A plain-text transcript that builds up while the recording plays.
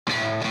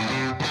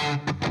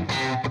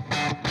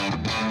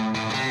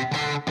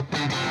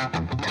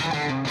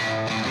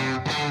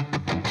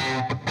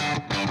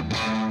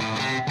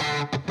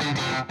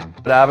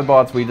At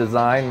Avidbots, we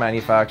design,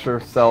 manufacture,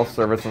 sell,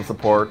 service, and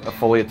support a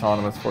fully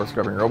autonomous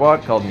force-scrubbing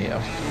robot called Neo.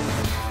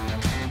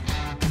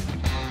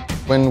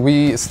 When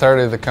we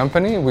started the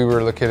company, we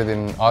were located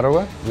in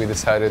Ottawa. We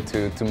decided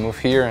to move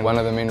here, and one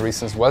of the main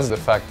reasons was the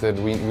fact that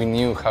we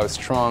knew how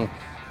strong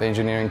the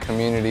engineering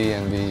community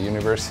and the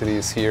university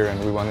is here, and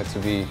we wanted to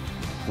be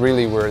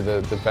really where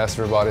the best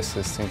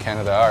roboticists in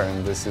Canada are,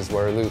 and this is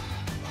Waterloo.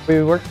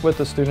 We worked with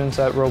the students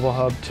at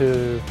RoboHub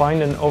to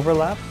find an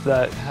overlap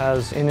that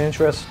has an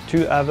interest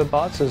to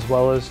Avidbots as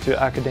well as to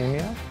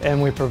academia,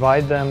 and we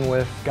provide them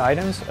with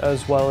guidance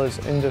as well as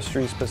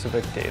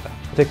industry-specific data.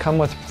 They come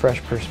with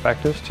fresh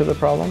perspectives to the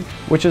problem,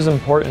 which is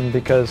important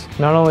because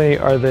not only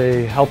are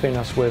they helping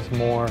us with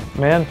more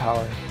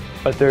manpower,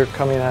 but they're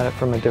coming at it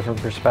from a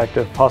different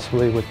perspective,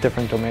 possibly with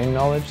different domain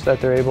knowledge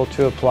that they're able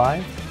to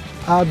apply.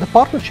 The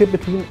partnership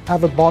between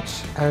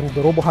Avidbots and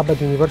the RoboHub at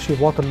the University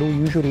of Waterloo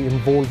usually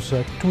involves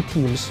two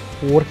teams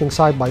working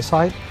side by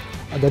side,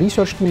 the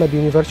research team at the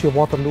University of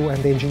Waterloo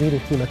and the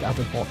engineering team at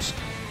Avidbots.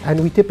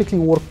 And we typically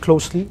work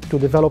closely to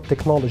develop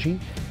technology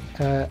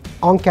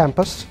on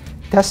campus,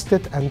 test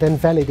it and then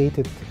validate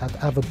it at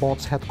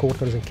Avidbots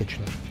headquarters in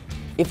Kitchener.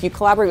 If you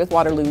collaborate with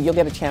Waterloo, you'll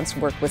get a chance to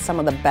work with some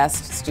of the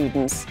best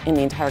students in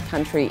the entire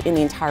country, in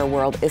the entire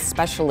world,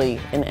 especially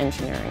in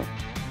engineering.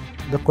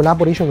 The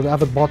collaboration with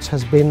Avidbots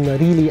has been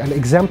really an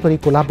exemplary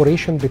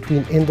collaboration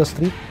between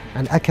industry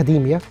and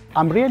academia.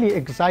 I'm really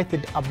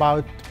excited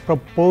about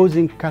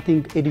proposing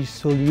cutting-edge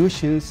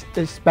solutions,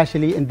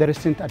 especially in the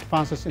recent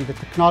advances in the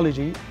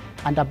technology,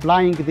 and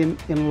applying them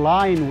in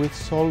line with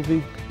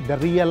solving the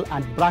real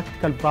and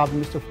practical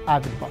problems of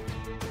Avidbot.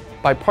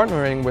 By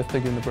partnering with the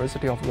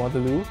University of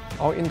Waterloo,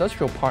 our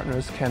industrial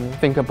partners can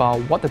think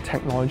about what the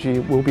technology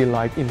will be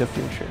like in the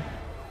future.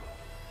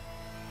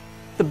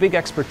 The big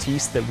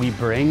expertise that we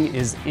bring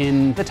is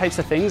in the types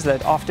of things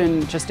that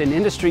often just in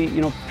industry,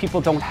 people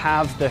don't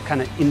have the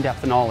kind of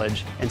in-depth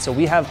knowledge. And so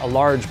we have a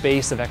large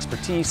base of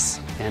expertise,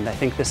 and I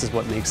think this is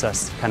what makes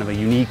us kind of a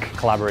unique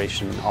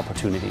collaboration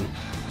opportunity.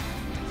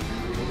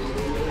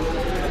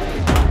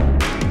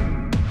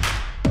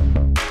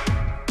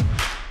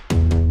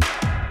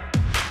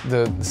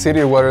 The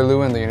City of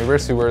Waterloo and the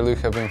University of Waterloo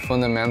have been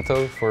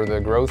fundamental for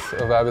the growth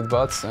of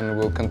Avidbots and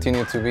will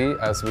continue to be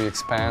as we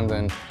expand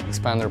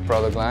our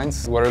product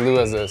lines. Waterloo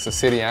as a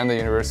city and the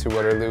University of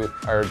Waterloo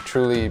are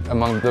truly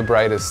among the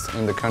brightest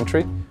in the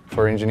country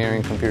for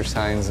engineering, computer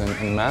science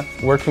and math.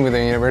 Working with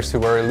the University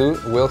of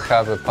Waterloo will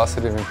have a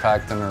positive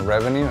impact on our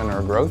revenue and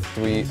our growth.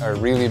 We are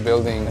really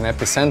building an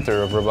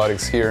epicenter of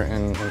robotics here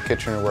in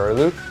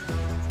Kitchener-Waterloo.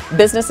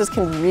 Businesses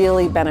can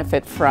really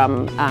benefit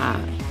from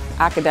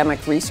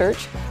academic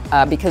research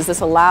because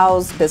this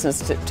allows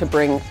business to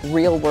bring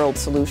real-world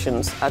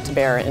solutions to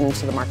bear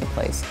into the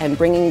marketplace, and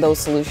bringing those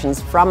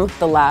solutions from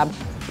the lab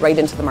right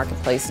into the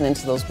marketplace and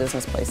into those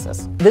business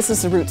places. This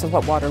is the roots of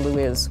what Waterloo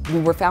is. We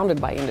were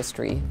founded by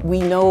industry. We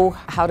know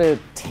how to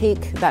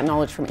take that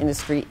knowledge from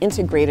industry,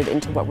 integrate it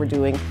into what we're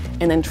doing,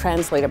 and then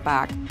translate it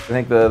back. I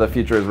think the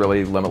future is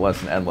really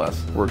limitless and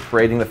endless. We're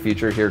creating the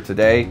future here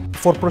today.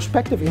 For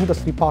prospective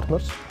industry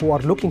partners who are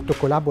looking to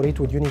collaborate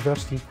with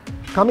university,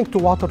 coming to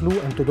Waterloo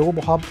and to the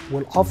RoboHub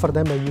will offer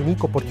them a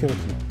unique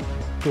opportunity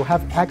to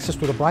have access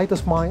to the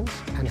brightest minds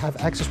and have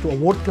access to a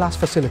world-class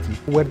facility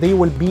where they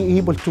will be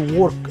able to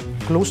work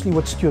closely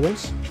with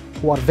students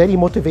who are very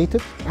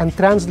motivated and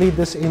translate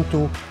this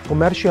into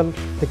commercial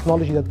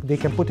technology that they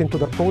can put into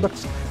their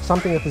products,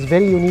 something that is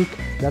very unique,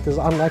 that is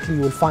unlikely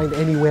you will find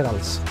anywhere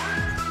else.